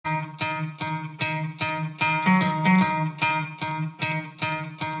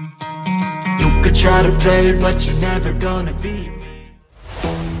try to play, but you're never gonna beat me.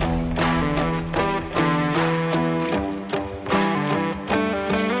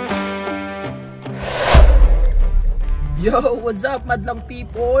 Yo, what's up madlang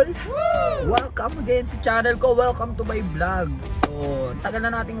people? Welcome again sa channel ko. Welcome to my vlog. So, tagal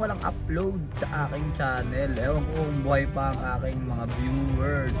na nating walang upload sa aking channel. Ewan ko kung buhay pa ang aking mga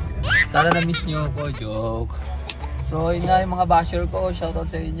viewers. Sana na-miss nyo ako, joke. So, yun nga yung mga basher ko. Shoutout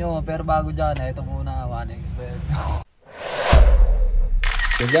sa inyo. Pero bago dyan, ito muna, 1xbet.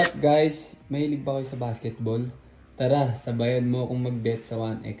 What's up guys? Mahilig ba kayo sa basketball? Tara, sabayan mo akong mag-bet sa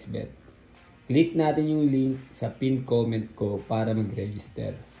 1xbet. Click natin yung link sa pinned comment ko para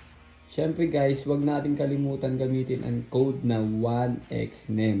mag-register. Syempre guys, huwag natin kalimutan gamitin ang code na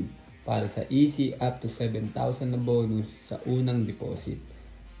 1xNEM para sa easy up to 7,000 na bonus sa unang deposit.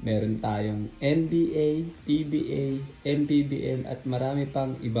 Meron tayong NBA, PBA, MPBL at marami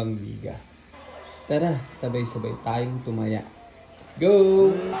pang ibang liga. Tara, sabay-sabay tayong tumaya. Let's go!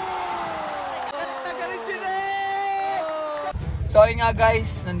 So ayun nga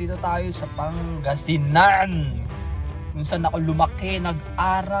guys, nandito tayo sa Pangasinan, kung saan ako lumaki,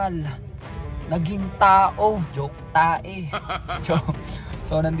 nag-aral, naging tao, joke tae.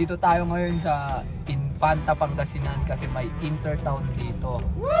 So nandito tayo ngayon sa Infanta, Pangasinan kasi may intertown dito.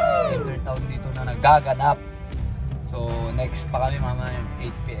 Intertown dito na nagaganap. So next pa kami mamaya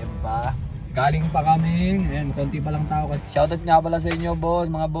 8 PM pa. Galing pa kami, ayan, konti pa lang tao kasi. Shoutout nga pala sa inyo boss,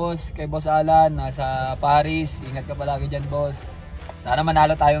 mga boss, kay Boss Alan, nasa Paris. Ingat ka palagi dyan boss. Sana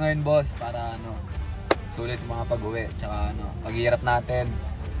manalo tayo ngayon boss para ano, sulit yung mga pag-uwi tsaka ano, paghihirap natin.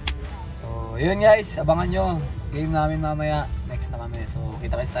 So yun guys, abangan nyo game namin mamaya, next na kami. So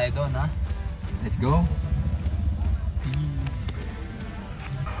kita guys tayo doon ha. Let's go.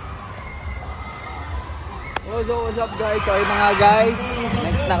 So what's up guys, so yun na nga guys,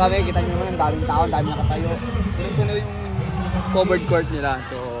 next na kami. Kita nyo naman, daming tao, daming nakatayo. Puno yung covered court nila.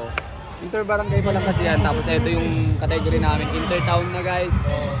 So inter-barangay pa lang kasi yan. Tapos ito yung category namin, intertown na guys. So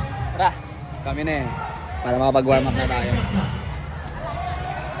tara, kami na eh, para makapag-warm up na tayo.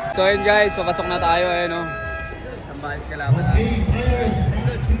 So yun guys, papasok na tayo eh no. Isang bahis kalaban natin.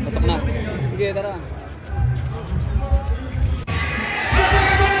 Pasok na. Sige, tara.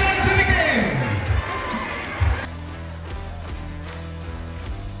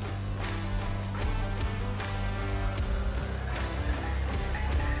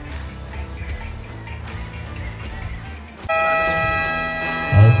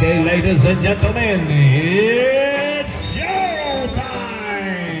 Okay, ladies and gentlemen, it's showtime!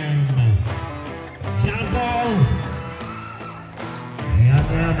 Sample! Ayan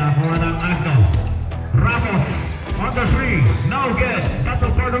na, nakuha ng Agno. Ramos, on the 3, no good.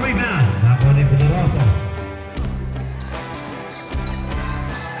 Battle for the rebound. Nakuha ni Puderoso.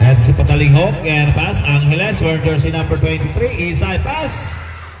 And si Patalinghoc, and pass, Angeles, wearing jersey number 23, inside pass.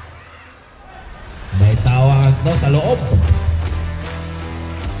 May tawa Agno sa loob.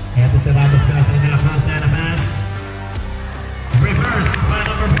 Ito si Ramos pinasa nila cross and a pass. Reverse by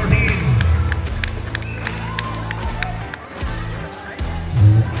number 14.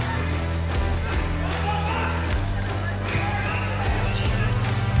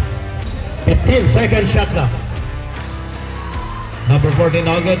 Second shot na. Number 14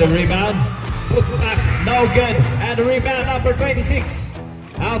 no good, the rebound. Put back, no good. And the rebound number 26.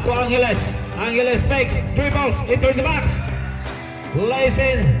 Out to Angeles. Angeles makes dribbles into the box. Lays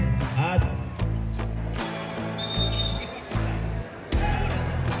in at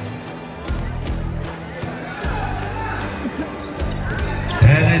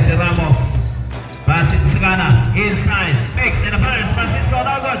and it's Ramos. Pass it to Sagana. Inside. Makes in the first. Francisco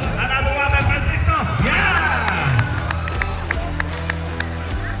no good. Another one by Francisco. Yes!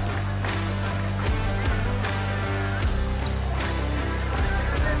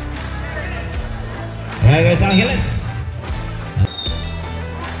 There goes Angeles.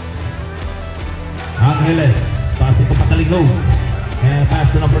 Angeles, pass it to Patalinghoc, and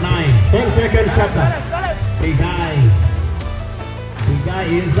pass to number 9. 10 second shot. Big guy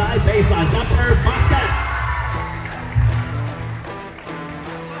inside, baseline jumper, basket.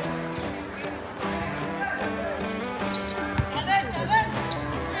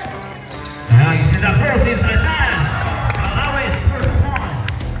 Now you see that first inside pass. Alawis for 2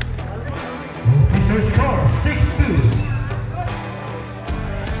 points. Official score 6-2.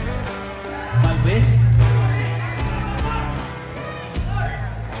 Malvis.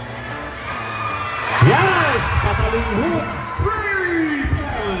 Yes! Patalinghoc, 3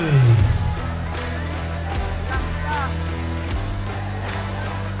 points!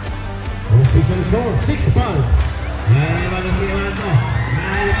 Official score 6-5. Yan yung manong ginawa mo.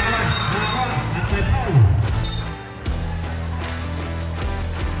 Nahitawan. At may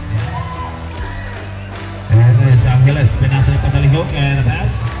Angeles, pinasa ng Patalingog and a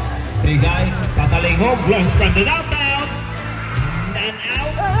pass. Bigay, Patalingog, launch from the downtown. And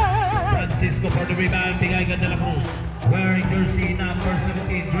out. Francisco for the rebound. Bigay ka De La Cruz. Wearing jersey number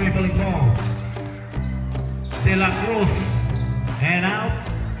 17, dribbling ball. De La Cruz. And out.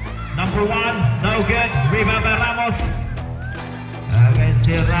 Number 1, no good. Rebound by Ramos. Again,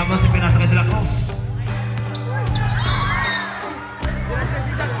 si Ramos yung pinasa kay De La Cruz.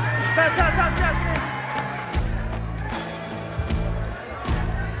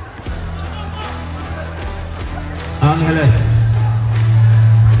 Angeles.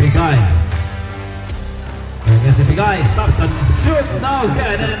 Bigay. Again, si Bigay stops and shoot. No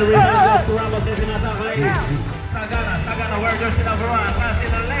good. And the rebound goes to Ramos yung pinasa kay Sagana. Sagana, where there's the number 1. Pass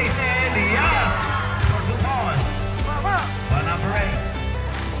in the lace. And yes! For 2 points. By number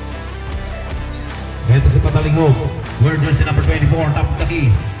 8. Ito si Patalingog. Where there's the number 24. Top of the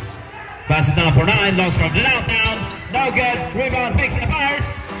key. Pass it down for 9. Lost from the downtown. No good. Rebound. Fakes in the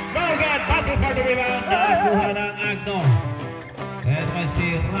fires. No good. Battle for the rebound. Nakuha ng Agno. And may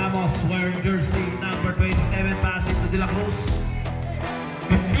si Ramos wearing jersey number 27. Pass it to De La Cruz.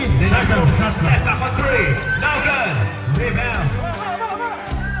 De La Cruz. Step back on 3. No good. Rebound.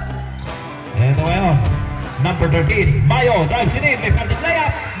 And ngayon, number 13. Mayo drives it in. May fantasy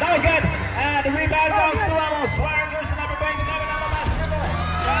layup. No good. And the rebound goes to Ramos. Wearing jersey number 27 on the basketball.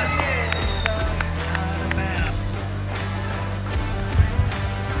 Pass it.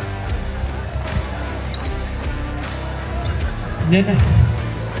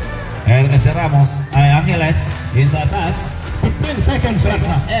 And si Ramos ay Angeles inside pass 15 seconds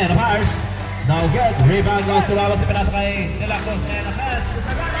and a pass no good. Rebound goes to Ramos. Ipinasa kay De La Cruz and a pass to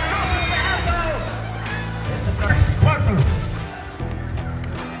Sagana. It's the first quarter.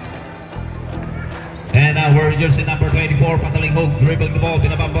 And now we're jersey number 24 Patalingog dribbling the ball.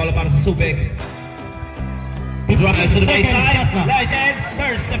 Binabang bola para sa Subic. Drives to the baseline. Nice and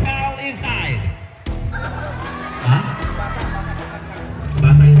there's a foul inside.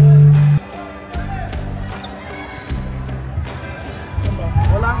 Batay.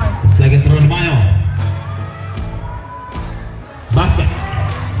 Second throw ni Mayo. Basket.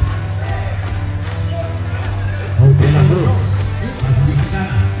 De La Cruz. Masih di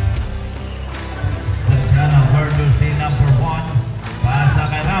Sagana. Sagana Werder si number 1. Pasa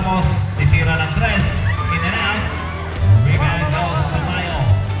kay Ramos. Titira ng 3. In and out. Rebound goes to Mayo.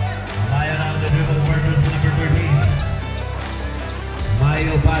 Mayo na the dribble. Werder si number 13.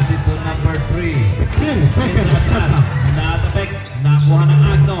 Mayo pass it to number 3. 10 seconds. Natapik. Nakuha ng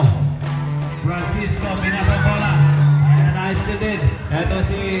Agno. Francisco pinapang bola. And I still did. Ito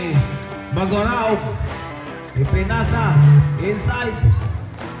si Magorao. Ipinasa. Inside.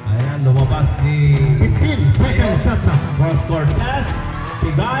 Ayan, lumabas si 15 seconds shot na. Cross court pass.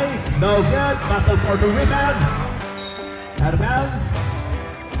 Bigay. No good. Battle for the rebound. Out of bounds.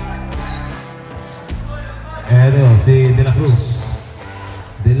 Ito si De La Cruz.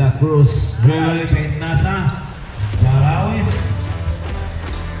 De La Cruz. Drill. Pinasa. Parawis.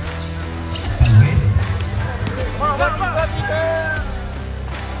 Parawis.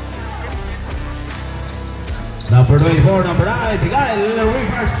 Number 24, number 9, Bigay,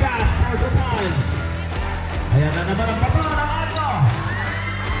 reverse shot for 2 points. Ayan na naman ang patuloy ng Agno.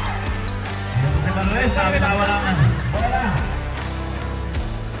 Ayan si Manuel, binawa ng bola.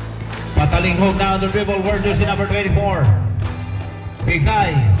 Patalingog na on the dribble, Werder si number 24.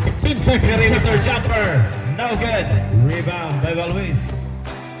 Bigay, 15 seconds, perimeter jumper, no good. Rebound by Luis.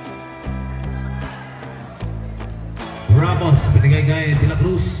 Ramos, binigay kay De La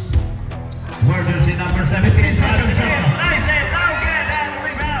Cruz. Werder si number 17. Nice and no good. And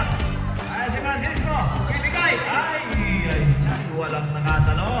rebound. Ayan si Francisco. Bibigay. Ay, walang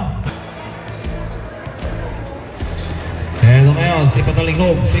nakasalo. And ngayon, si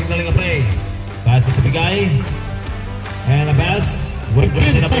Patalingog, signaling a play. Pass it to Bigay. And a pass. Werder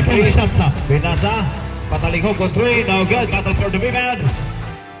si number 3. Pinasa. Patalingog on 3. No good. Battle for the rebound.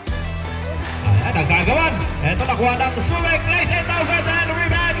 Ayan, nagkagawan. Ito nakuha ng Subic. Nice and no good. And the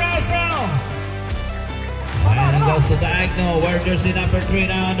rebound goes wrong. And it goes to the Agno. Werder si number 3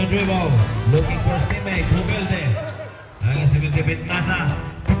 now on the dribble. Looking for his teammate. Humilde. Ang si Humilde Pinasa.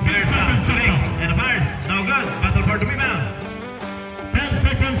 Versa. Fakes. And a pass. No good. Battle for the rebound. 10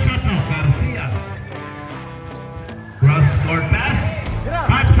 seconds shot now. Garcia. Cross court pass.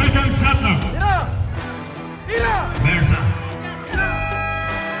 5 seconds shot now. Versa.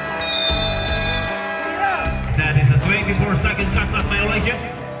 That is a 24-second shot clock violation.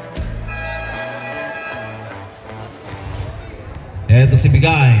 Ito si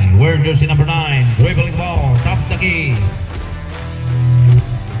Bigay. Werder si number 9. Dribbling ball. Top of the key.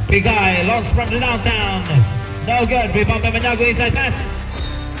 Bigay launch from the downtown. no good. Rebound by Maniago inside pass.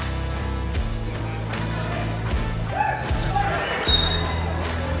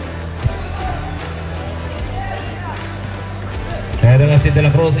 Pero si De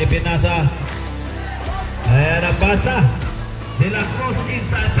La Cruz ipinasa. Ayan ang pasa. De La Cruz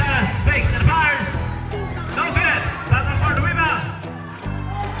inside pass. Fakes and fires. No good. Battle for the rebound.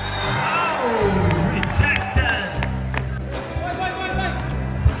 Oh, rejected.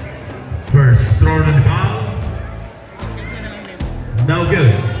 First throw to the ball. No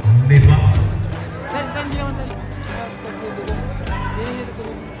good. Rebound.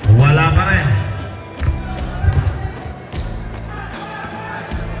 Wala pa rin.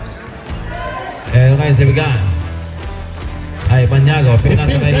 Eh, ngayon si Bigan. Ay, Maniago.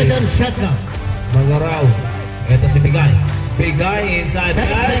 Pinasa kay Magaraw. Ito si Bigay. Bigay inside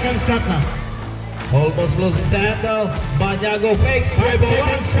pass. Almost loses the handle. Maniago fakes. Dribble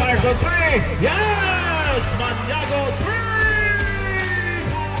once. Fires on three. Yes! Maniago 3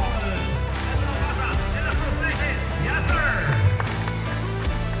 points. Yes, sir.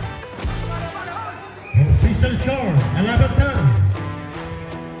 Official score, 11-10.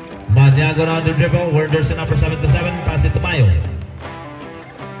 Maniago on the dribble. Werder's in number 77. Pass it to Mayo.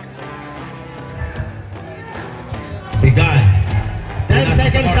 Bigay. 10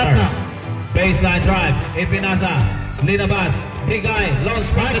 seconds shot now. Baseline drive. Ipinasa. Linabas. Bigay. Long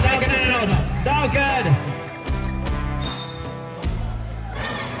spot. Down. Dogged.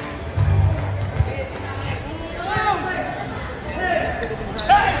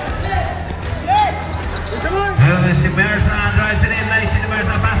 And si Mersa drives it in. Lays in the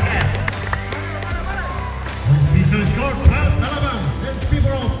Mersa basket. Official score, 12-11 in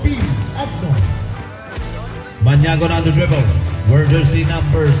favor of Team Abdo. Maniago on the dribble. Werder's in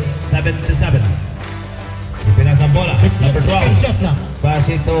number 77. Ipinasa ang bola. Number 12. Shot now. Pass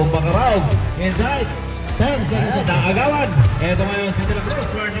ito Makaraog. Inside. 10 seconds shot. Naagawan. Ito ngayon si De La Cruz.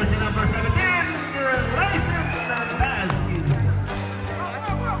 Werder's in number 17. Racing the basket.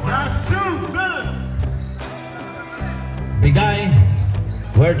 Last 2 minutes. Bigay.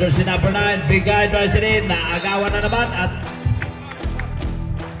 Werder's in number 9. Bigay drives it in. Naagawan na naman at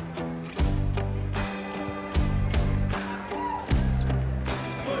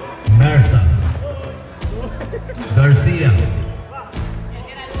Mersa. Garcia.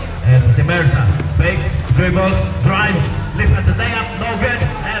 And si Mersa. Fakes, dribbles, drives, lift at the day up, no good,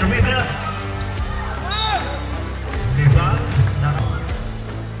 and rebound. Rebound.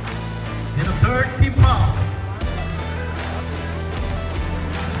 In the third team foul.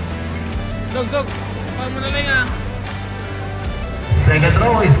 Dog. Paano mo na lang ah? Second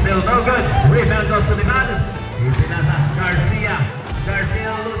throw is still no good. Rebound goes to the man. Ipinasa Garcia. Garcia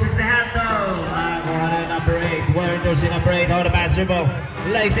loses the handle. Nakuha na number 8. Werder's in number 8. How the pass dribble.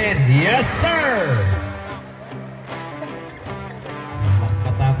 Lays in. Yes, sir!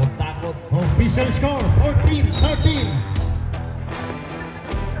 Katakot-takot. Official score, 14-13.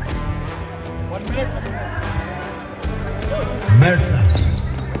 1 minute. Mersa.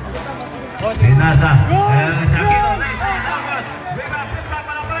 Pinasa. And sa Aquino. Lays in. No good. Rebound. Flip back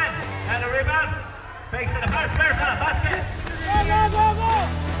pa lang pa rin. And a rebound. Fakes to the pass. Mersa. Basket.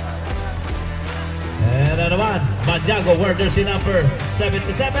 And naman, Maniago, Werder's in number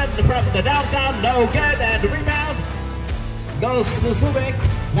 77 from the downtown, no good, and the rebound goes to Subic.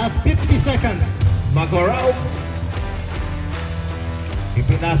 Last 50 seconds. Magorao.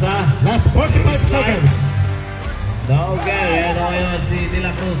 Ipinasa. Last 45 seconds. No good, and ngayon si De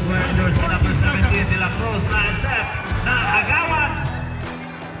La Cruz, Werder's in number 17, De La Cruz, last step, Agawan.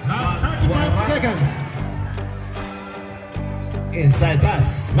 Last 35 seconds. Inside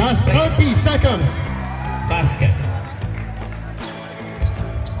pass. Last Fakes. 30 seconds. Basket.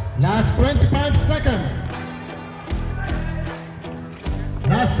 Last 25 seconds.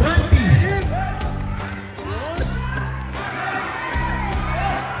 Last 20.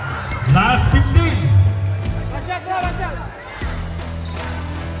 Last 15.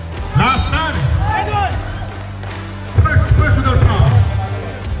 Last 10. First personal foul.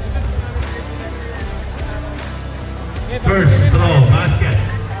 First throw, basket.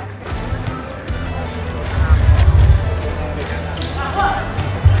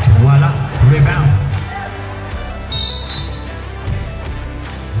 Wala, rebound.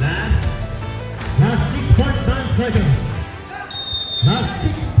 Last 6.9 seconds. Last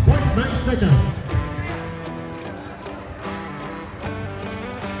 6.9 seconds.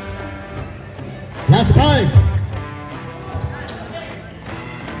 Last 5.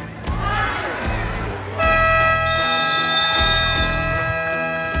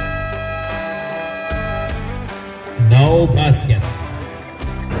 no basket.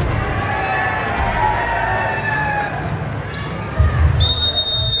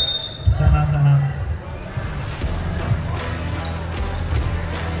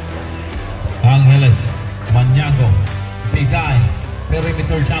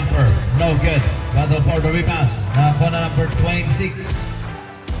 for the rebound. Nakuha number 26.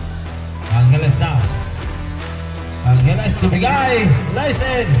 Angeles now. Angeles sumigay.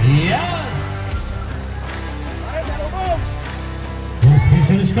 Listen. Yes!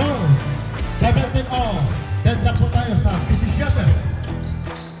 Official score, 17-all. Deadlock po tayo sa PC Shutter.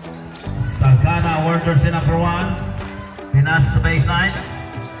 Sagana Warriors in number 1. Pinas sa baseline.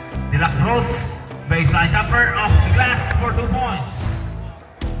 De La Cruz, baseline jumper off the glass for 2 points.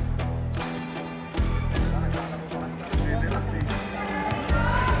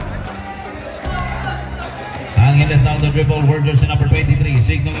 Angeles on the dribble. Warriors in number 23.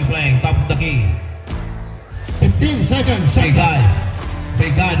 Signaling playing top of the key. 15 seconds. Big guy.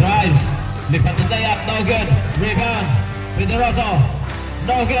 Big guy drives. Infanta layup, no good. Rebound. Pedroso.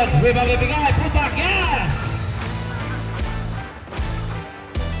 No good. Rebound with big guy. Put back. Yes!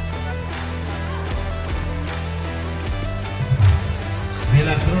 De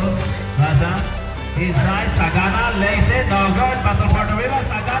La Cruz. Raza. Inside. Sagana lays it. No good. Battle for the rebound.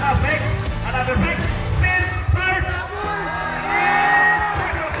 Sagana fakes. Another fakes. Spins. First.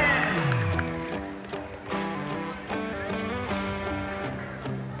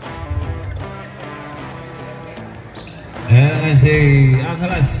 And I say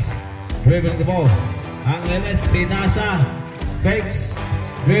Angeles dribbling the ball. Angeles Pinasa fakes,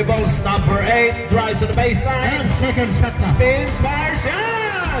 dribbles number 8, drives to the baseline. 10 seconds shot clock. Spins, fires,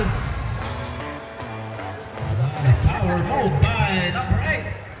 yes! Power move by number 8.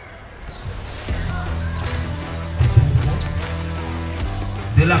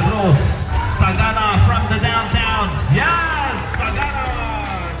 De La Cruz, Sagana from the downtown. Yes! Sagana!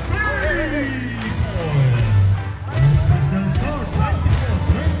 3 points. Official score,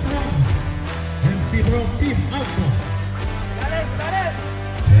 24-21. In favor of Team Alto.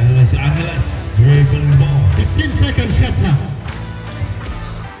 And si Angeles dribbling the ball. 15 seconds shot clock.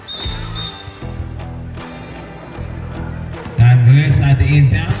 Angeles at the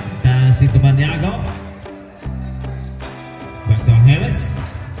inbound. Si Tumaniago. Back to Angeles.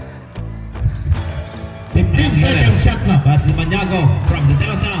 15 seconds shot clock. Pass ni Maniago from the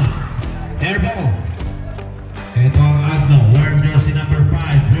downtown. Air ball. Ito ang Agno. Wearing jersey number 5.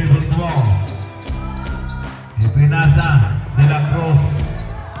 Dribbling the ball. Ipinasa. De La Cruz.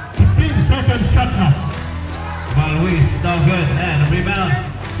 15 seconds shot clock. Balwis. No good. And rebound.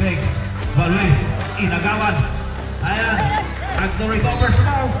 Fix. Balwis. Inagawan. Ayan. Agno recovers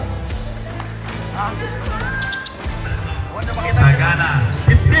now. Sagana.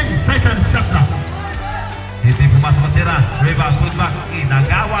 15 seconds shot clock. Hindi pumasok ang tira. Rebound, putback,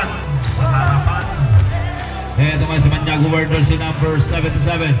 inagawan sa harapan. Ito nga si Maniago Warriors si number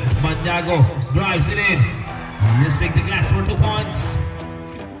 77. Maniago drives it in. Using the glass for 2 points.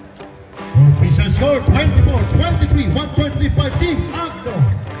 Official score, 24-23. 1 point lead by Team Alto.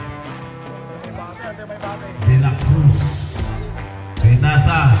 De La Cruz.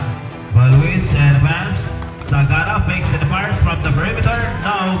 Pinasa. Baluis and pass. Sagana fakes and fires from the perimeter.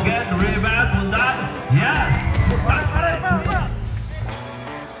 Now again, rebound, Mundan. Yes!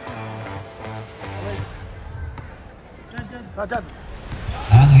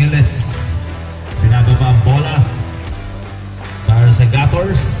 Angeles. Binababa ang bola. Para sa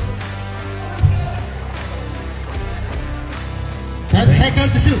Gators. 10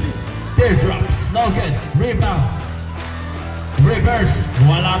 seconds to shoot. Teardrops. No good. Rebound. Reverse.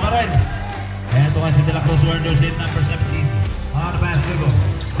 Wala pa rin. Ito nga si De La Cruz Warriors in number 17. On the basketball.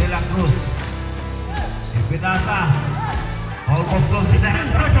 De La Cruz. Ipinasa. Almost close in the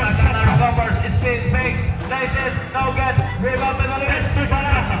hands. Sagana recovers. Spin. Fakes. Lays it. No good. Rebound by Baluis.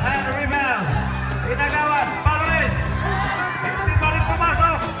 And rebound. Inagawan. Baluis. Hindi pa rin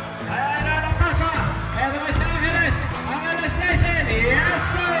pumasok. Ayan na ang pasa. Ito nga si Angeles. Angeles lays it. Yes,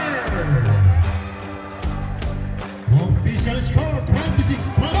 sir! Official score, 26-20.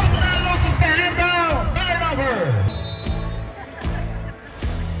 Loses the handle. Turnover.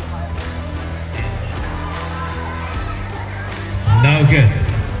 No good.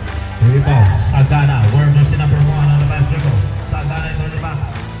 Rebound. Sagana. Warriors in number 1 on the basketball. Sagana into the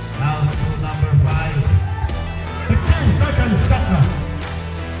box. Now to number 5. 15 seconds shot clock.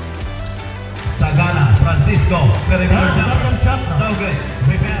 Sagana. Francisco. Very good 10 jumper. seconds shot clock. No good.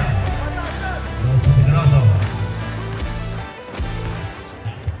 Rebound. Rosso Pedroso.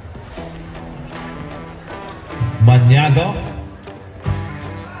 Maniago.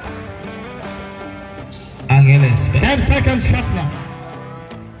 Angeles. 10 seconds shot clock.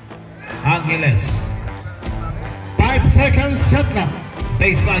 Angeles. 5 seconds shot clock.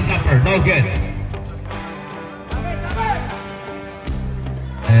 Baseline jumper. No good.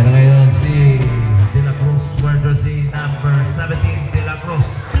 And ngayon si De La Cruz. Wearing jersey number 17. De La Cruz.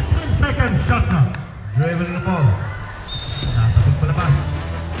 15 seconds shot clock. Dribbling the ball. Natapit palabas.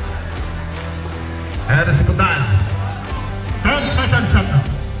 And the Sagutan. 10 seconds shot clock.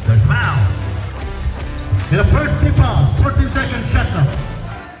 There's foul. The first tip out, 14 seconds shot clock.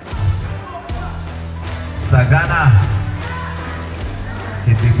 Sagana.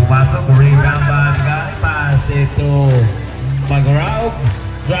 Hindi pumasok. Rebound by the guy. Pass it to Magarao.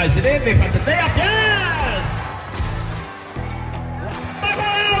 Drives it in. They put the day up. Yes!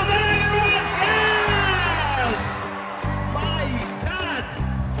 Magarao, the other one. Yes! My God!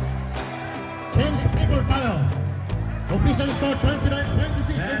 10 people tayo. Official score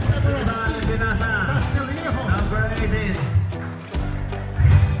 29-26 in favor of Binasa. Castillejos. Number 18.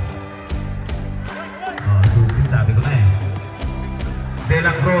 Supit, sabi ko na eh. De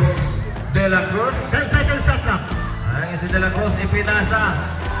La Cruz. De La Cruz. 10 seconds shot clock. Ayan si De La Cruz, ipinasa.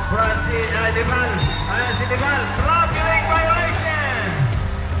 Deval. Ayan si Deval. Traveling violation.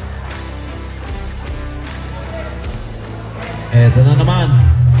 Eto na naman.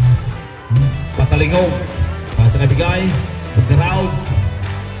 Patalingog. Pasa na bigay. Magdaraw.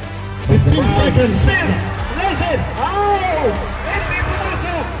 15 seconds. Spins. Listen. Oh! Hindi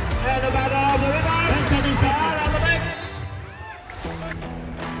pumasok. And the battle of the river. 10 seconds shot clock. On the back.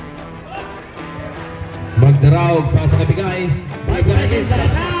 Magdaraw. Pasa na bigay. Bigay sa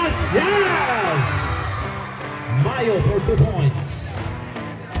taas. Yes! Mayo for 2 points.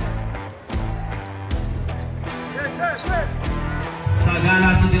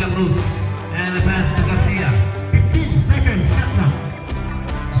 Sagana to De La Cruz. And the pass to Garcia. 15 seconds shot clock.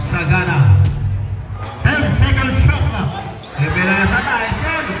 Sagana. 10 seconds shot clock. Ipinasa na.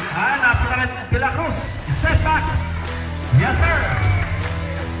 Step. Napaka De La Cruz. Step back. Yes, sir.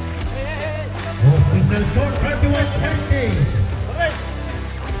 Official score 31-20.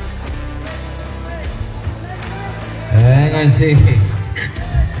 Hang on, see.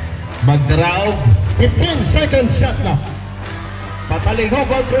 Magdaraog. 15 seconds shot clock.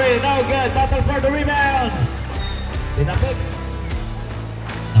 Patalingog on 3. No good. Battle for the rebound. Tinapik.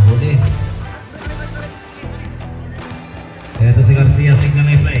 Nahuli. Ito si Garcia. Signal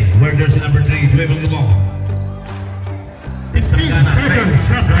na play. Where there's number 3. Dribbling the ball. 15 seconds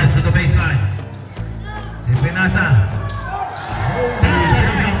shot clock. Press to the baseline. Ipinasa. 10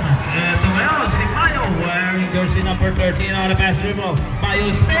 seconds shot clock. Ito ngayon si Mayo. Wearing jersey number 13 on the pass dribble.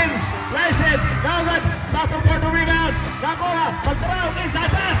 Mayo spins. Rice it. Now good. Battle for the rebound. Nakuha. Magdaraog.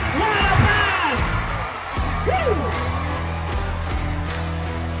 Inside pass. What a pass! Woo!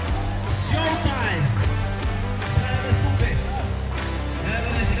 Showtime. Para Supe.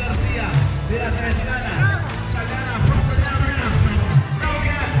 Meron na si Garcia. Tira sa Sagana. Sagana. From the downtown. Now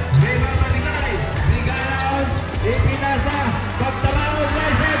again. Rebound by Ligay. Ligay out. Ipinasa. Magdaraog.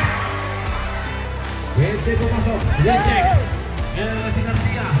 Rice it. Hindi pumasok. Recheck. Meron na si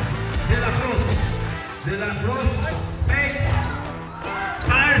Garcia. De La Cruz. De La Cruz. Fakes.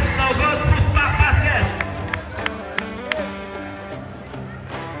 Fires. No good. Put back basket.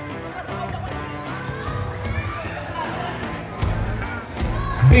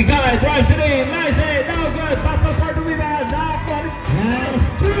 Big guy drives it in. Nice hit. No good. Battle for the rebound. Now for it. Last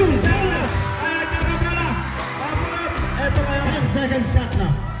 2 Dallas. Ayan na Rabela. Papulat. Ito ngayon. 10 seconds shot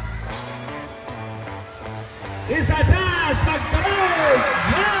clock. Inside pass. Magdaraog.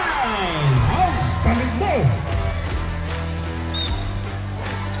 Yes. Balik mo.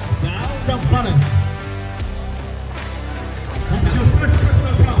 Down. The balance. That's your first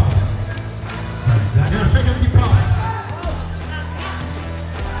personal foul. And your second team foul.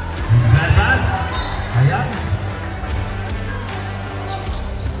 Inside pass. Ayan.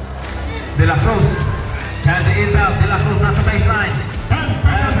 De La Cruz. Candy inbound. De La Cruz nasa baseline. 10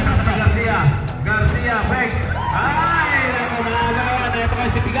 seconds shot clock. Garcia. Garcia. Fakes. Ay! Naku, nakagawan. Ito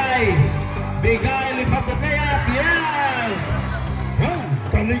kasi Bigay. Bigay. Lipat the play up. Yes!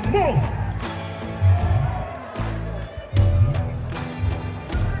 Balik mo.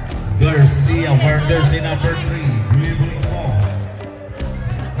 Garcia. Wonders in number 3. Dribbling ball.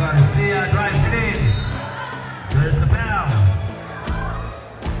 Garcia drives it in. There's a foul.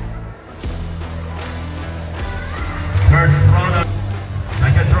 First throw.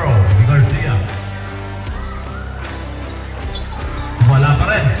 Second throw. Garcia. Wala pa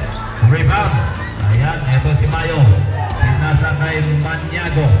rin. Rebound. Ayan, eto si Mayo. Pinasa kay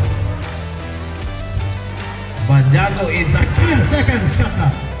Maniago. Maniago inside 10 pass. seconds shot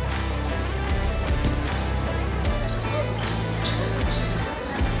clock.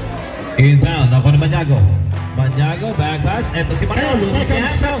 Inbound. Ako na Maniago. Maniago, back pass. Eto si Mayo. 10 Lusis seconds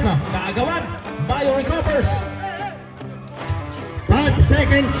niya. shot clock. Kaagawan. Mayo recovers. 5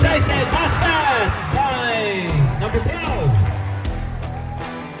 seconds shot Chase clock. it. Basket. By number 12.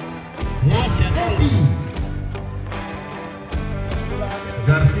 Last 30.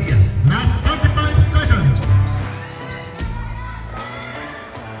 Garcia. Last 35 seconds.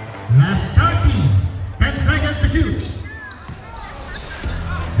 Last 30. 10 seconds to shoot.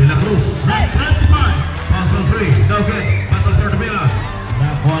 De La Cruz. Last 25. Puzzle 3. No good. Battle for the Villa.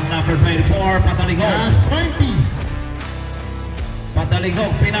 That one, number 24. Pataligog. Last 20.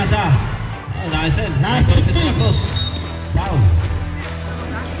 Pataligog. Pinasa. Nice. Last De La 15. Cruz. Foul.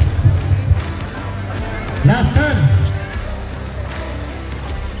 Last 10.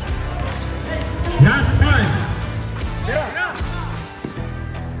 Last 5.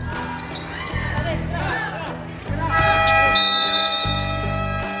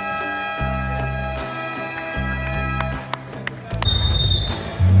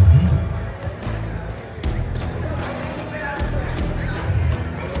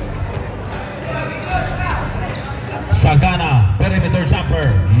 Sagana. Perimeter jumper.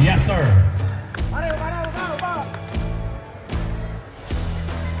 Yes, sir.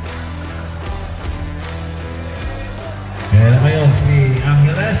 Kaya ngayon si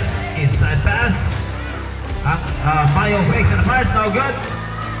Angeles, inside pass. Mayo fakes and fires, no good.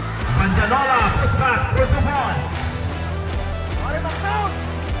 Panjanola, put back for 2 points.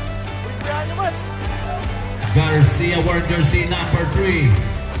 Garcia, wearing jersey number 3.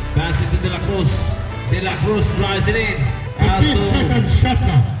 Pass it to De La Cruz. De La Cruz drives it in. 15 seconds shot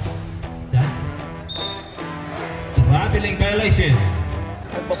clock. Traveling violation.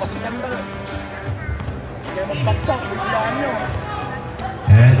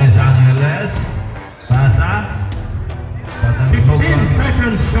 And it's Angeles. Pasa. 15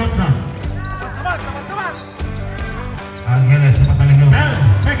 seconds shot clock. Angeles patalingo.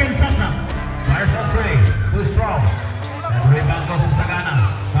 10 seconds shot clock. Fires on 3. Too strong. And rebound goes to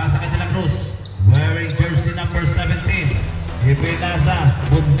Sagana. Pasa kay De La Cruz. Wearing jersey number 17. Ipinasa.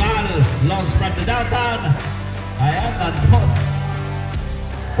 Bundal. Long spread to downtown. Ayan, nandun.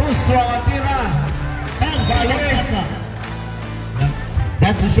 Too strong ang tira. 10 seconds shot clock.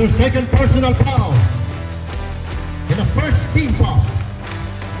 That is your second personal foul. In the first team foul.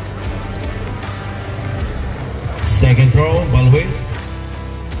 Second throw, Balwis.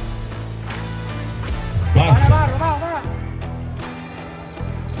 Basket.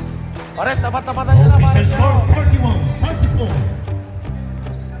 Official score 41-34.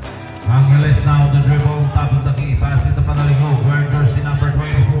 Angeles now the dribble, top of the key. Pass it to Pataligog, wearing jersey number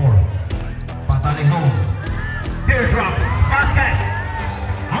 24. Pataligog. Teardrops. Basket.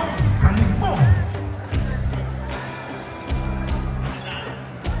 Ang galing mo.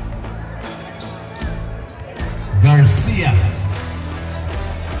 Garcia.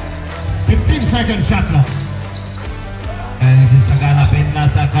 15 seconds shot clock. And this is Sagana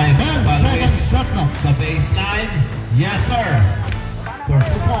Pinasa kay 10 seconds Balwis shot clock. sa baseline. Yes, sir. For 2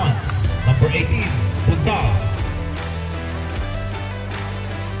 points. Number 18, Bundal.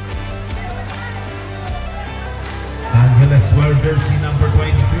 Angeles wear jersey number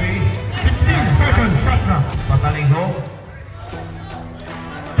 23. 15 seconds shot clock. Pataligog.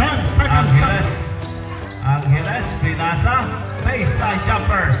 10 seconds shot clock. Angeles, Pinasa, baseline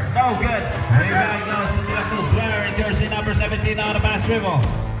jumper, no good. Rebound goes to De La Cruz, wearing jersey number 17 on the pass dribble.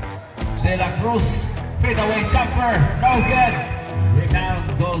 De La Cruz, fadeaway jumper, no good. Rebound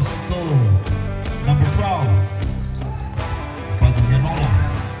goes to number 12. Pagdanola.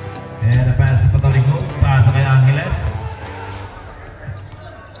 And a pass to Pataligog, pasa kay Angeles.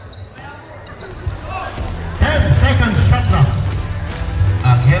 10 seconds shot clock.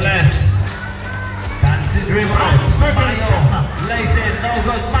 Angeles. Fancy dribble. Mayo lays in, no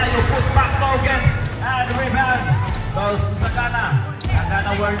good. Mayo put back, no good. And rebound goes to Sagana.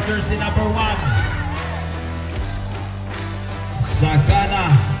 Sagana wearing jersey number 1.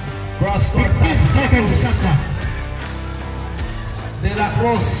 Sagana cross court 15 seconds shot clock. De La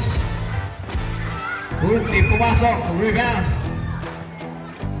Cruz. Hindi pumasok. Rebound.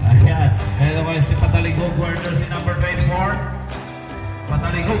 Ayan. And naman si Pataligog wearing jersey number 24.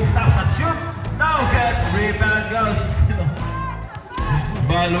 Pataligog stops and shoot. No good. Rebound goes.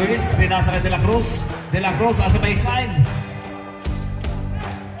 Balwis, pinasa kay De La Cruz. De La Cruz as a baseline.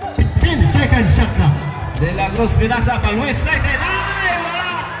 15 seconds shot clock. De La Cruz, pinasa. Balwis, nice and ay!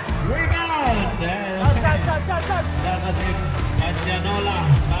 Wala! Rebound! Dama si Panjanola.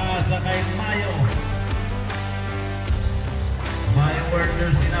 Pasa kay Mayo. Mayo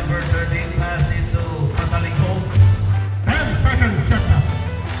Werner, si number 13. Pass into Pataligog. 10 seconds shot clock.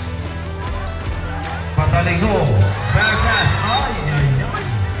 Pataligog. Back pass. Ay, ay, ay.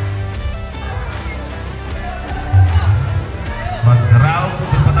 Mag-round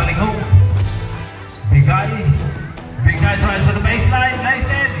to Pataligog. Bigay. Bigay tries on the baseline. Nice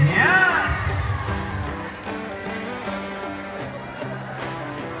in. Yes!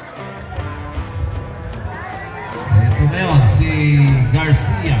 Ngayon, si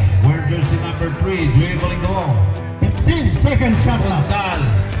Garcia, wearing jersey number 3, dribbling the ball. 15 seconds shot clock. Bundal.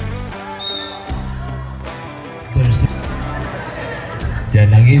 There's...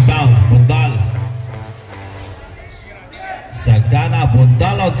 Yan ang inbound, Bundal. Sagana,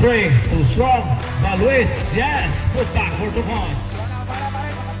 Bundal on 3, too strong. Baluis, yes, put back for 2 points.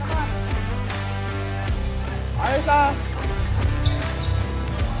 Ayos ah.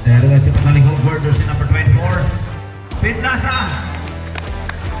 There is si Pangaliho, wearing jersey number 24. Pinasa.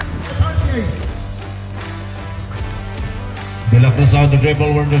 De La Cruz on the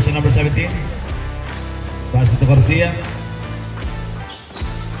dribble, wearing jersey number 17. Pass to Garcia.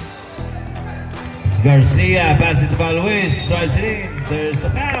 Garcia, pass it to Baluis, drives it in. There's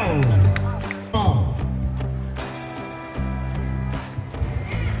a foul.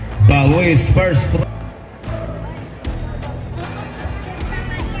 Baluis first.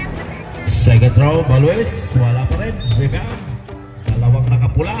 Second throw, Baluis, wala pa rin. Rebound. Dalawang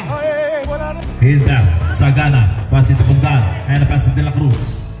nakapula. Hilda, Sagana, pass it to Bundal, and a pass to De La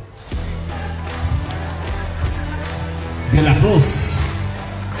Cruz. De La Cruz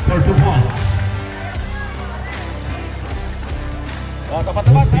for 2 points.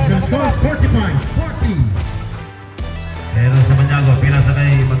 Official score 40 points. 40. Pero sa Maniago, pinasa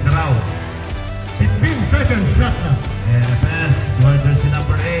kay Magdaraw. 15 seconds shot clock. And a pass, jersey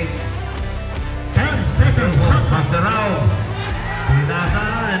number 8. 10 seconds shot clock. Magdaraw. Pinasa,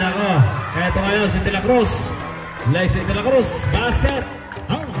 and ako. Eto ngayon si De La Cruz. Lacy De La Cruz, basket.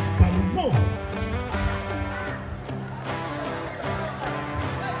 Ang palmo.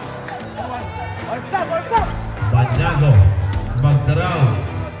 Maniago, Magdaraw.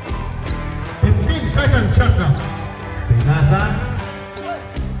 15 seconds shot clock. Pinasa.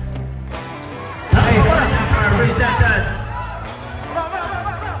 Nice, rejected.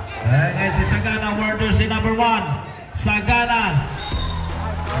 And si Sagana, wearing jersey number 1. Sagana.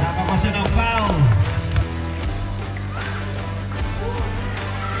 Nakapasa ng foul.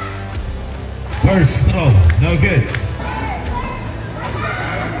 First throw, no good.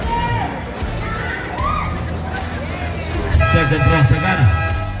 Second throw, Sagana.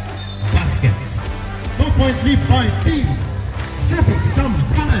 Baskets. 2-point lead by team. Super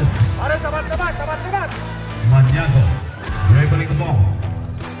Zambales. Maniago, dribbling the ball.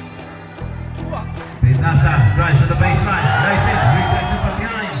 Pinasa, drives to the baseline. Nice hit, rejected from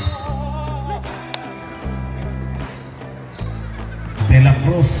behind. De La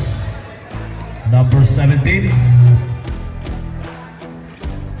Cruz, number 17.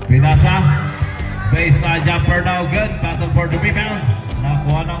 Pinasa, baseline jumper, no good. Battle for the rebound.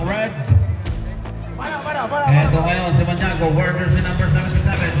 Nakuha ng red. Ito ngayon si Maniago, Warriors in number 77.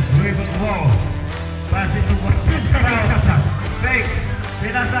 Dribble the ball. Pass it to Warriors. Fakes.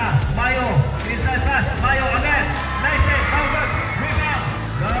 Pinasa, Mayo, inside pass, Mayo again, nice hit, no good, rebound,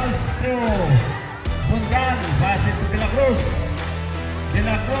 goes to Bundal, pass it to De La Cruz. De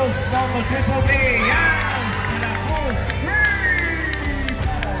La Cruz on the triple B, yes, De La Cruz,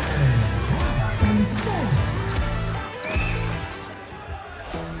 3 points.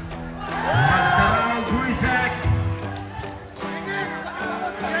 Magdaraw, retake.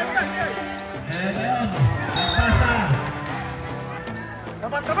 And then, Pasa.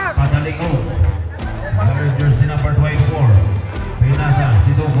 Padalingo. Wearing jersey number 24. Pinasa,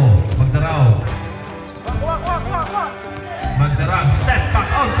 si Dugo. Magdaraw. Magdaraw, step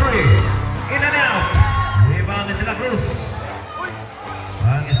back on 3. In and out. Rebound ni De La Cruz.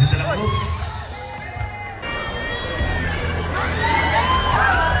 Hangin si De La Cruz.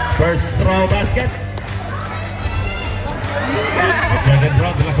 First throw basket. Second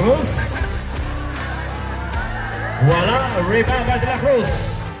throw De La Cruz. Wala, rebound by De La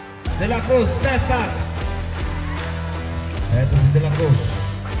Cruz. De La Cruz, step back. Ito si De La Cruz.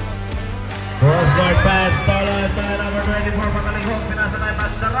 Cross guard pass, stolen by number 24, Pangaliho. Pinasa na yung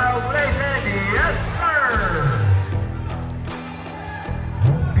Magdaraw, Blazing. Yes, sir!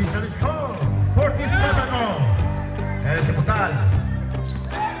 Official score 47 all. Ito si Putal.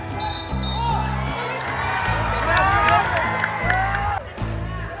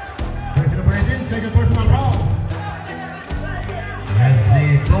 Jersey number 18, second personal foul. And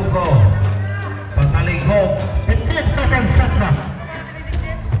si Dugo. Pangaliho. 15 seconds shot clock.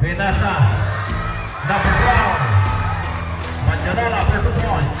 Pinasa. Number 12. Manjanola for 2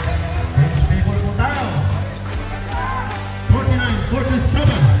 points. Bench people go down.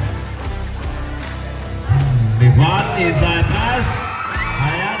 49-47. Liban, inside pass.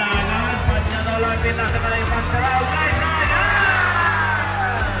 Ayan na agad. Manjanola, pinasa ka na yung Magdaraw. Guys,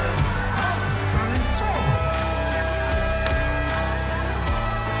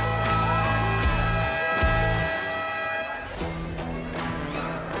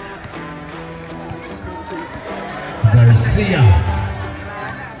 Garcia.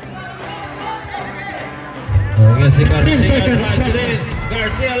 Okay, si Garcia drives it in.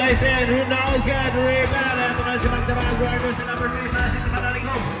 Garcia lays in. No good rebound. Ito na si Magdamag. Warner sa number 3. Pass it to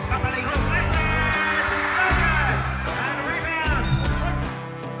Patalingog. Patalingog lays in. And rebound.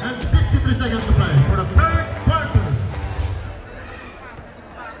 And 53 seconds to play for the third quarter.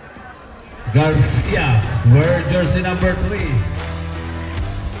 Garcia, wear jersey number 3.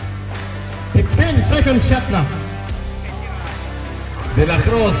 15 seconds shot clock. De La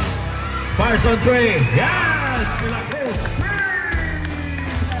Cruz, fires on 3. Yes, De La Cruz.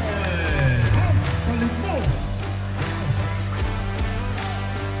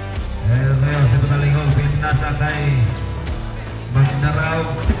 And ngayon si Patalingog pinasa kay Magdaraw.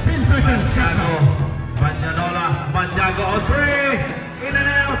 15 seconds shot Banyago, clock. Banyanola, Banyago on 3. In and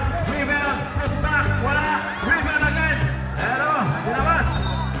out, rebound, put back, wala, rebound again. Pero, dinabas.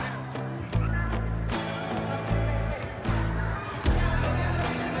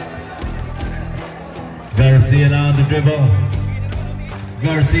 Garcia now on the dribble.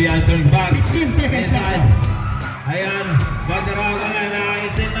 Garcia entering back. 16 seconds Inside. shot. Ayan, Banyago ngayon,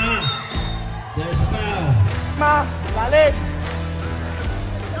 naayos din na. There's a foul. Lalit!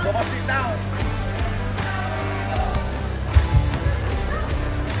 Don't sit down!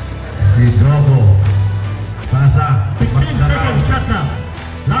 Si Drobo. Pasa. 15 seconds shot clock.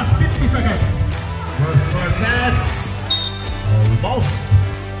 Last 50 seconds. First score pass. Almost.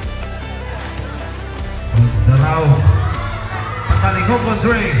 Daraw. Patalingog on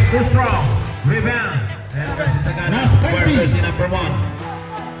 3. Too strong. Rebound. And si Sagana. Last 30. Where jersey number 1.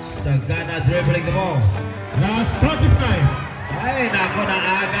 Sagana dribbling the ball. Last 35. Ay, nako na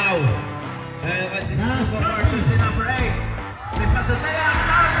agaw. And si Last Sagana. 30. Jersey number 8. Lipat the layup.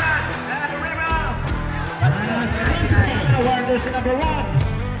 Norman. And a rebound. Last Sagana. 25. Where jersey number 1.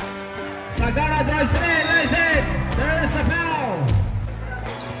 Sagana drives it in. Lays it. There's a foul.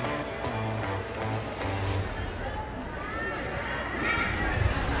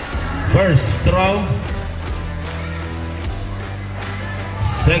 First throw.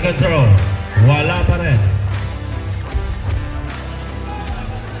 Second throw. Wala pa rin.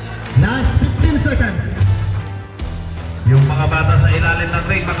 Last 15 seconds. Yung mga bata sa ilalim ng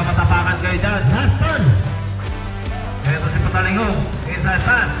ring, baka matapakan kayo dyan. Last turn. Ito si Patalingog. Inside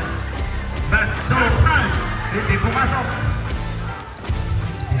pass. Back door. Hindi pumasok.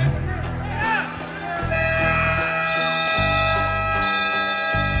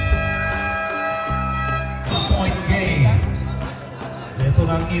 Point game. Ito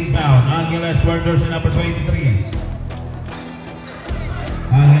ng inbound. Angeles Warriors number 23.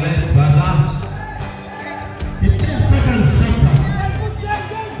 Angeles, basa. 15 seconds shot clock.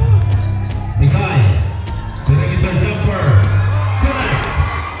 Bigay. Perimeter jumper. Connect.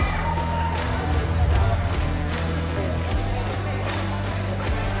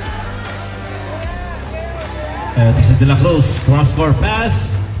 This is De La Cruz. Cross-court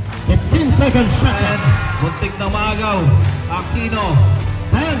pass. 15 seconds shot And clock. muntik na maagaw. Aquino.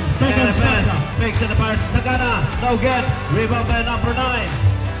 10 And a seconds shot pass. clock. Fakes in the pass. Sagana. No good. Rebound by number 9.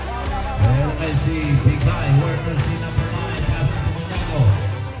 And I see Bigay. Workers see number 9. Pass to Manyago.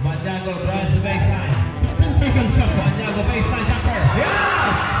 Manyago drives the baseline. 15 seconds shot clock. Manyago baseline jumper.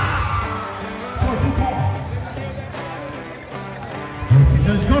 Yes! For 2 points.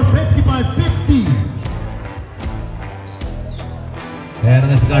 Official score 55-50.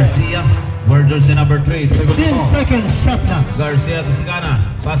 And it's Garcia. Warriors in number 3. 15 seconds shot clock. Garcia to Sagana.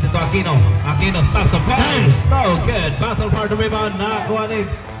 Pass it to Aquino. Aquino stops and fires. No good. Battle for the rebound. Nakakuha ni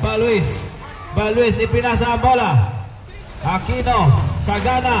Baluis. Baluis ipinasa ang bola. Aquino.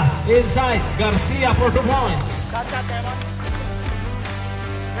 Sagana. Inside. Garcia for 2 points.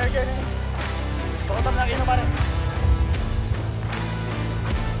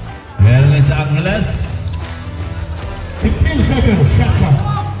 Meron sa Angeles. 15 seconds shot clock.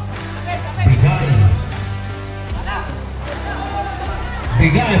 Bigay.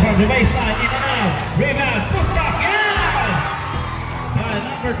 Bigay from the baseline. In and out. Rebound. Put back. Yes! By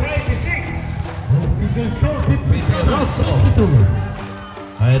number 26. Official score Rosso.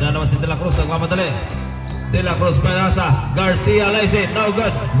 57-52. Ayun na naman si De La Cruz. Ang mamadali. De La Cruz panasa. Garcia lays it. No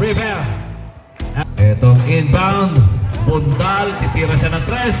good. Rebound. Itong inbound. Bundal. Titira siya ng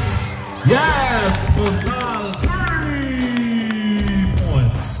 3. Yes! Bundal. 3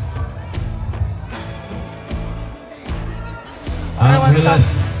 points. Angeles.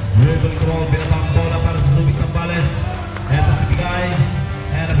 Dribbling the ball. Binatang bola para sa Subic Sambales. Ito si Bigay.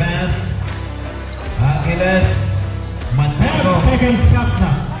 And a pass. Angeles. 10 Manyago. seconds shot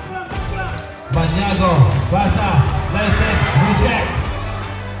clock. Manyago. Basa. Listen. Reject.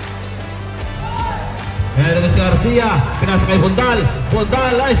 And si Garcia. Pinasa kay Bundal.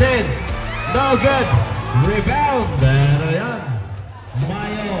 Bundal, Lysen. No good. Rebound. Pero yan.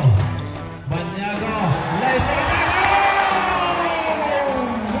 Mayo. Banyago. Lysen.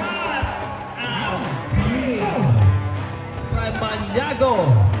 Banyago.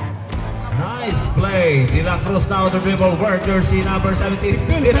 Nice play. De La Cruz now to dribble. Work jersey number 17.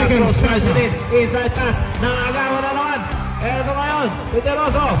 De La Cruz drives it in. Inside pass. Naagawan na naman. Eto ngayon.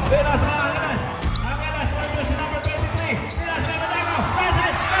 Piteroso. Pinas ka Angeles. Angeles. Work jersey number 23. Pinas ka Banyago.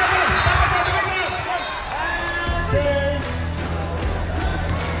 Lysen.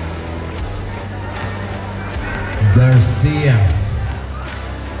 Garcia.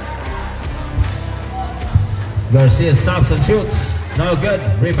 Garcia stops and shoots. No good.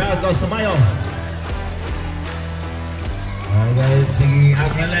 Rebound goes to Mayo. Alright, si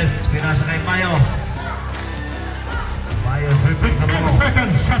Angeles. Pinasa kay Mayo. Mayo, 3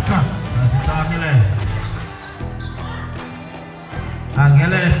 second shot clock. Nasa ito Angeles.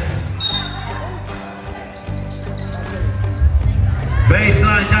 Angeles.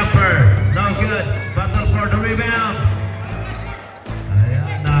 Baseline jumper. No good. Battle for the rebound.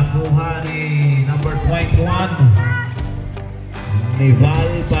 Ayan, nakuha ni number 21.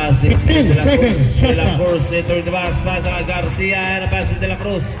 Nival passing. 15 seconds. De La Cruz enter the box. Pasa kay Garcia. Ayan ang pass De La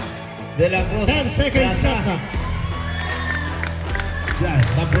Cruz. De La Cruz. 10 seconds shot clock. Yan,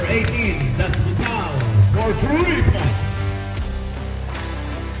 number 18. That's Miguel for 3 points.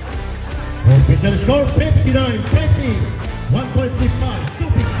 Official score 59-20. 1.35.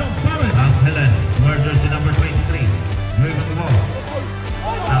 Stupid some balance. Angeles. Where jersey number 23. Dribble the ball.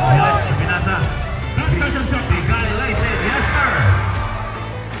 Angeles na pinasa. 10 seconds shot clock. Bigay Lysen. Yes, sir.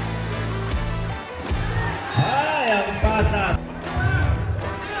 Ay, ang pasa.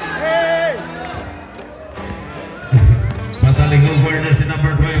 Patalingog where jersey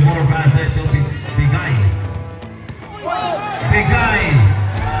number 24. Pass it to Bigay. Bigay.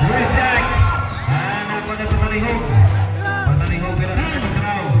 Reject. Ako na patalingog. Patalingog pero na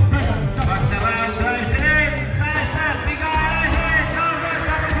pagdaraw. Pagdaraw drives it in. Step. Bigay Lysen. No good.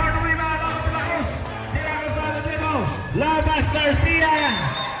 Battle for the rebound. Ako De La Cruz. De La Cruz on the dribble. Labas Garcia.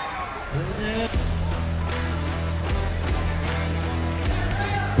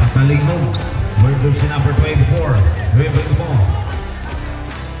 Patalingog. Where jersey number 24. Dribble the ball.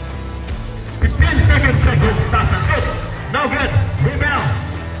 15 seconds. Good stops and shoot. No good. Rebound.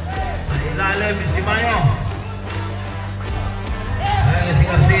 Sa ilalim si Mayo. Ayan si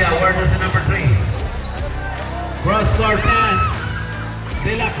Garcia. Where jersey number 3. Cross-court pass.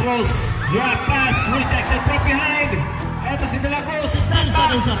 De La Cruz. Drop pass. Rejected from behind. Ito si De La Cruz. Step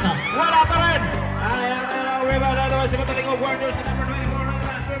back. Wala pa rin. Ayan ang rebound. Ano si Patalingog. Where jersey number 24.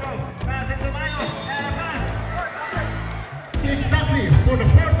 Pass rebound. Pass into Mayo. And a pass. Exactly for the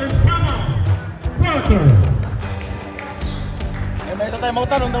fourth and final quarter. May isa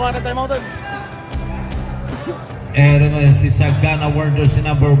timeoutan, nung naman na timeoutan. Ito naman si Sagutan award si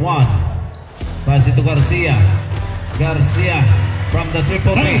number 1. Pass ito Garcia. Garcia from the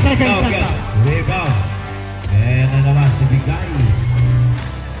triple Hey, range. second, No good. Rebound. And naman si Bigay.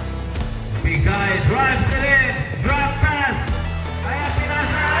 Bigay drives it in. Drop pass. Ayan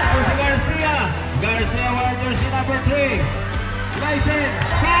pinasa. Ito si Garcia. Garcia award si number 3. Lysen.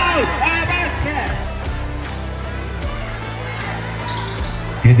 Foul. A basket.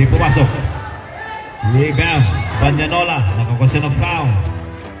 Hindi pumasok. Rebound. Panyanola. Nakakwasyon ng foul.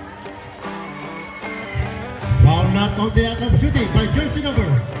 Foul not on the act of shooting by jersey number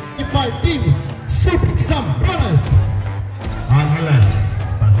 5 team. Super Sambalas. Angeles.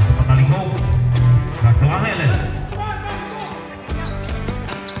 Pasok sa Patalingog. Back to Angeles.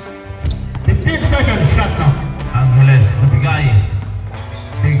 15 seconds shot clock. Angeles na Bigay.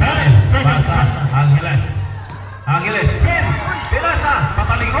 Bigay. 10 seconds Pasa. shot clock. Angeles. Angeles spins. Pinasa.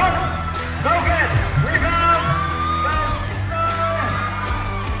 Patalingog. No good. Rebound.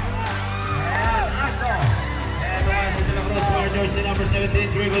 And Acto. And si De La Cruz. Jersey number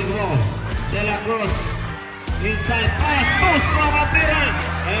 17. Dribble the ball. De La Cruz. Inside pass. Toss from Atira.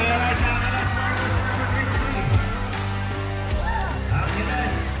 And si Angeles.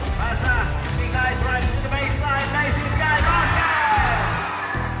 Angeles. Pasa. Bigay drives to the baseline. Nice in Bigay. Basket.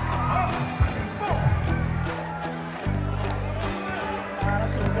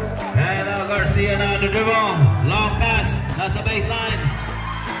 And Garcia na on the dribble. Long pass. Nasa baseline.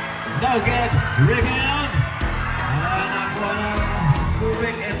 No good. Rebound. Nakuha ng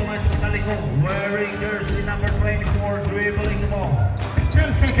Subic. Ito nga si Patalingog. Wearing jersey number 24. Dribbling the ball.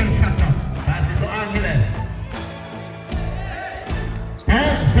 10 seconds shot clock. Pass it to Angeles.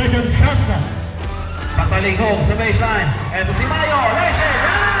 10 seconds shot clock. Patalingog sa baseline. Ito si Mayo. Lysen.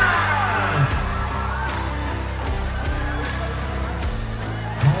 Yes!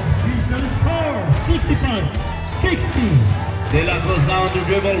 65-60. De La Cruz now on the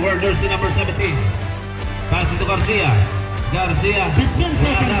dribble, where jersey number 17. Pass to Garcia. Garcia. 15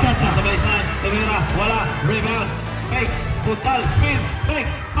 seconds shot clock. Nasa baseline. Tumira. Wala. Rebound. Fakes. Brutal. Spins.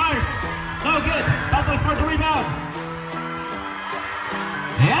 Fakes. Fires. No good. Battle for the rebound.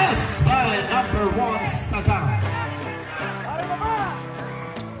 Yes, by number 1, Sagutan.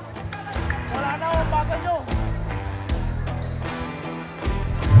 Wala na ang bagal nyo.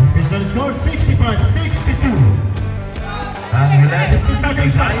 Official score 65-62. Angeles. 10 seconds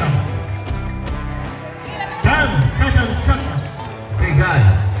shot clock. 10 seconds shot clock. Big guy.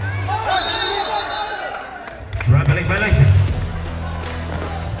 Traveling violation.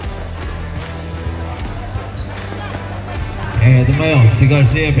 Tumayo, si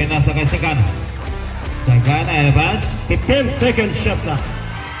Garcia pinasa kay Sagana. Sagana, elabas. 15 seconds shot clock.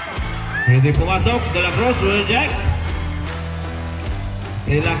 Pwede pumasok, De La Cruz, reject.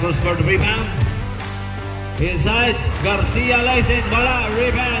 De La Cruz for the rebound. Inside, Garcia lacing, wala,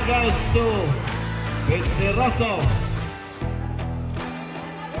 rebound goes to Pinteroso.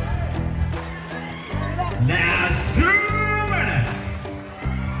 Last 2 minutes.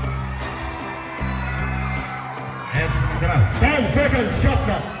 It's ground. 10 seconds shot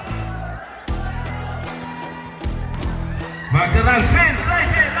clock. Magdarag spin,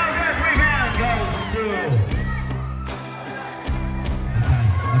 slice it, no good, rebound goes to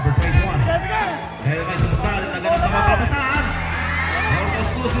number 21. Dahil may sumuntal na ganun na mapapasahan.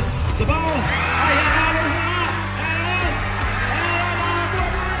 Almost loses the ball. Ayan, halos na! And nakakuha na!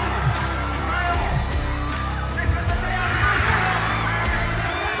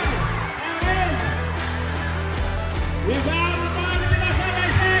 And rebound na tayo, pinasa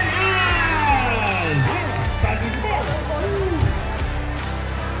Mason! Yes! Baging ball!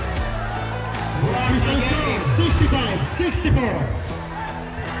 Official score 65-64.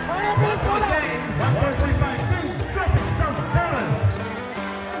 1.35 seconds of balance.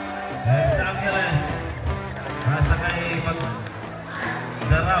 Los Angeles nasa kay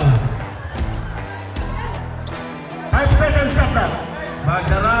Magdaraw. 5 seconds shot clock.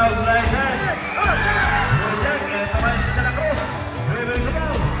 Magdaraw, Gulaisen. Reject, tamay si De La Cruz. Dribbling the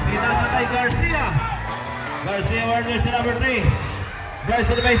ball. Pinasa kay Garcia. Garcia Warner sa number 3. Drives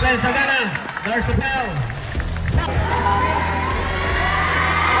to the baseline, Sagana. There's a foul.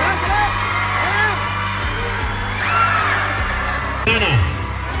 Sagana.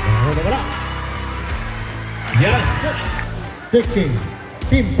 Wala. Yes. 16.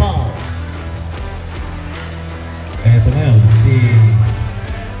 Team foul. Eto ngayon, si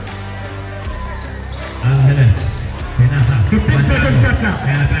Angeles. Pinasa. 15 seconds shot clock.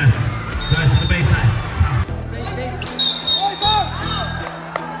 And a pass. Drives to the baseline.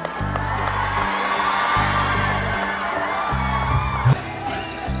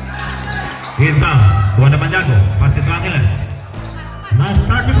 Inbound. Buwan na Manyago. Pass it to Angeles. Last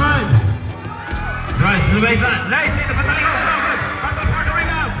 35. Drives to the baseline. Nice hit. Patalingo. No good. Battle for the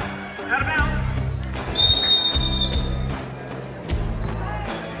rebound. Out of bounds.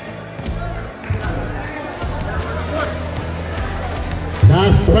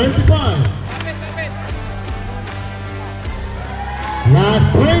 Last 25. Last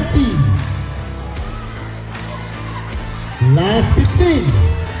 20. Last 15.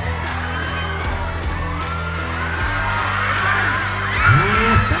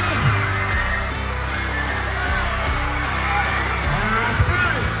 Last 10. Last 5.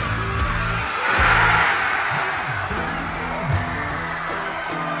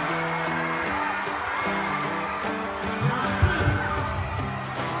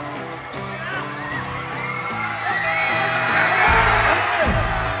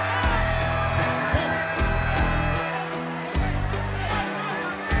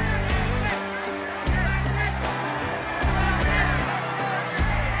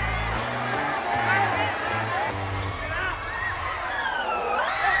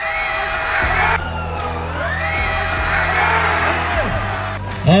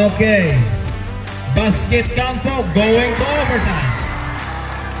 Okay. Basket count po going to overtime.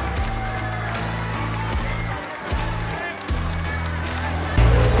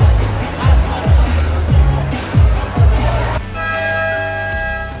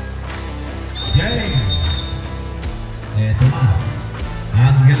 Game. Eto na.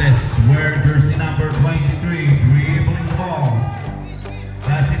 Angeles wear jersey number 23, dribbling the ball.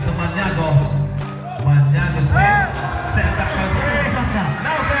 Pass it to Manyago. Manyago spins. Step back on three.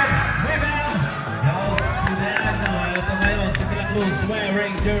 No good. Rebound. Goes to the end. Ito ngayon si De La Cruz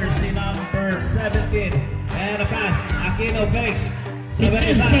wearing jersey number 17. And a pass. Aquino fakes. Sa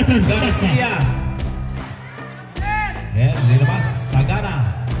baseline. Garcia. And nilabas.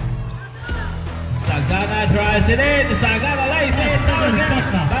 Sagana. Sagana drives it in. Sagana lays it. Second shot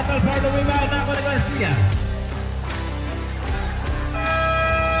clock. Battle for the rebound na ako ni Garcia.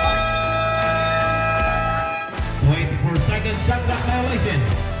 Second shot clock violation.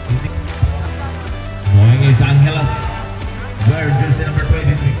 Going is Angeles. Wearing jersey number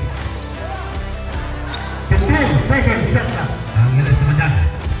 23. 15 seconds shot clock. Angeles naman dyan.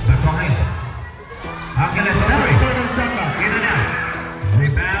 Back to Angeles. Angeles, sorry. Second shot clock. Ina na.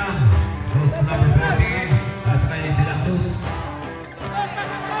 Rebound. Goes to number 14. Nasa kay De La Cruz.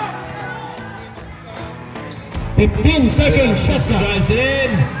 15 seconds shot clock. Drives it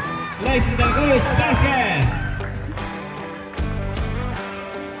in. Lays in De La Cruz. Basket.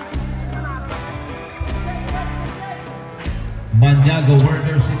 Manjago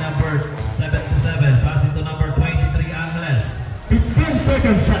Warriors in number 77, passing to number 23, Angeles. 15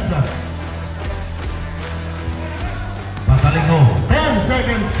 seconds shot clock. Patalingo, 10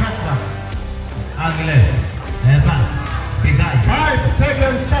 seconds shot clock. Angeles, and pass, Bigay, 5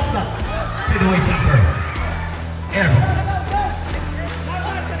 seconds shot clock. fadeaway jumper, airball.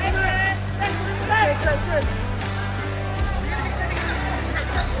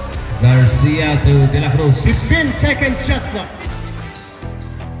 Garcia to De La Cruz. 15 seconds shot clock.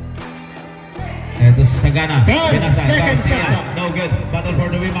 Ito sa Sagana. 10 Pinasa, seconds Garcia. shot. No good. Battle for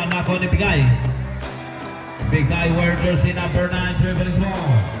the rebound na po ni Bigay. Bigay wear jersey number 9, dribbling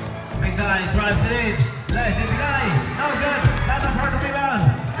ball. Bigay drives it in. Lays it Bigay. No good. Battle for the rebound.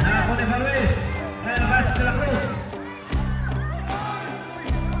 Na po ni Luis. And pass to De La Cruz.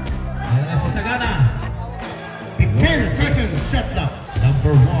 Ayan si Sagana. 10 seconds shot clock.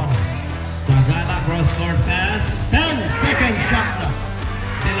 Number 1. Sagana cross-court pass. 10 seconds shot clock.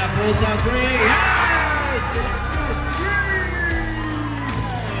 De La Cruz on 3. Yes! De La Cruz.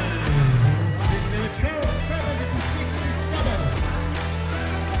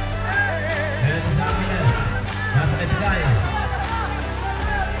 And it's Angeles. Nasa kay Bigay.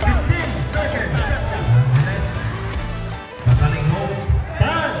 15 seconds shot clock. Angeles. Patalingo.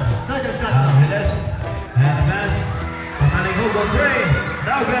 10 seconds shot clock. Angeles. And the pass. Patalingo on 3.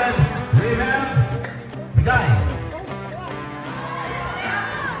 No good. Rebound. Bigay.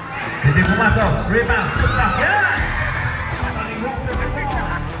 Hindi pumasok. Rebound. Put back. Yes! Patalingo to the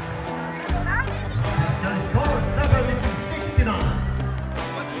box. The score 70-69.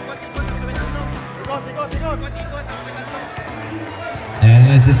 And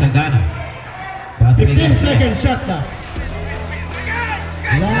this is Sagana. Pass kay 15 Garcia. seconds shot clock.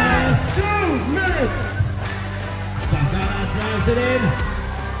 Last 2 minutes. Sagana drives it in.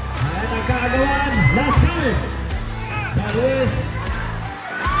 Ayan ang kaagawan. Last time. Luis.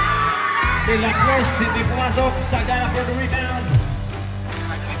 De La Cruz, hindi pumasok. Sagana for the rebound.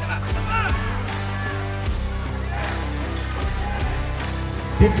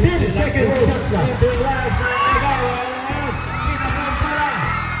 De 15 La seconds Cruz shot clock. into the legs. Pinapalpala.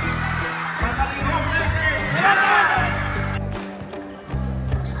 Patalingo, blazing. Yes!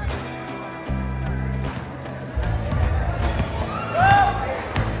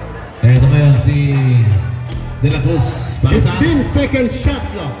 Ito ngayon si De La Cruz. Para sa 15 seconds shot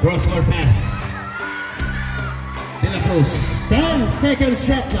clock. cross-court pass. De La Cruz. 10 seconds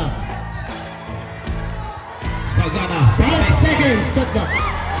shot clock. Sagana. 5 seconds shot clock.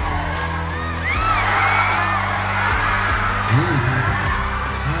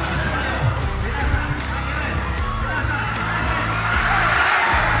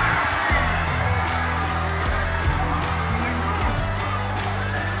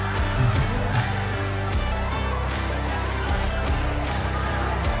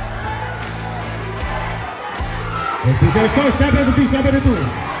 The score 72-72.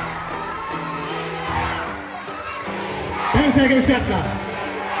 10 seconds shot clock.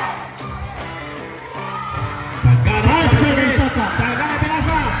 Sagana. 5 seconds shot clock. Sagana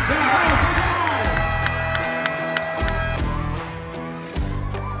pinasa. De La Cruz.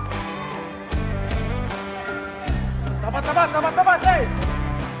 Tapat, eh!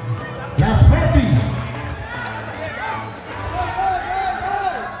 Last 40.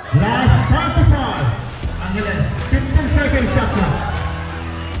 Last 45. Angeles. 15 seconds shot clock.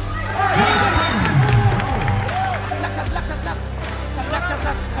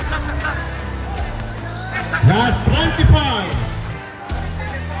 Last 25.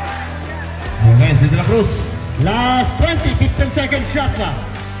 Okay, si De La Cruz. Last 20. 15 seconds shot clock.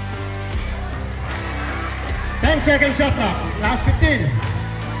 10 seconds shot clock. Last 15.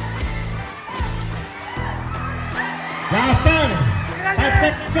 Last 10. 5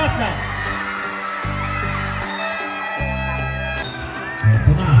 seconds shot clock.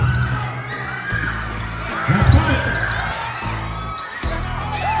 Ito na. Last 5.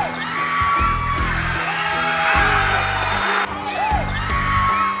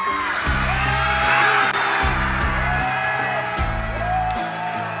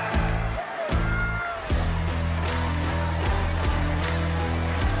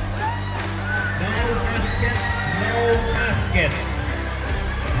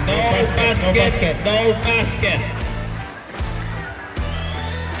 basket. No basket.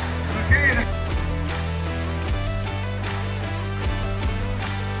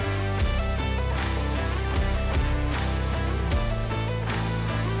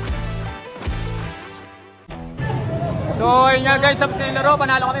 So yun nga guys, tapos na yung laro,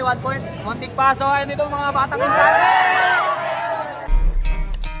 panalo kami 1 point, muntik pa. So ayun dito mga batang Infanta.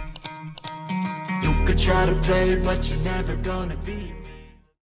 You could try to play it, but you're never gonna beat me.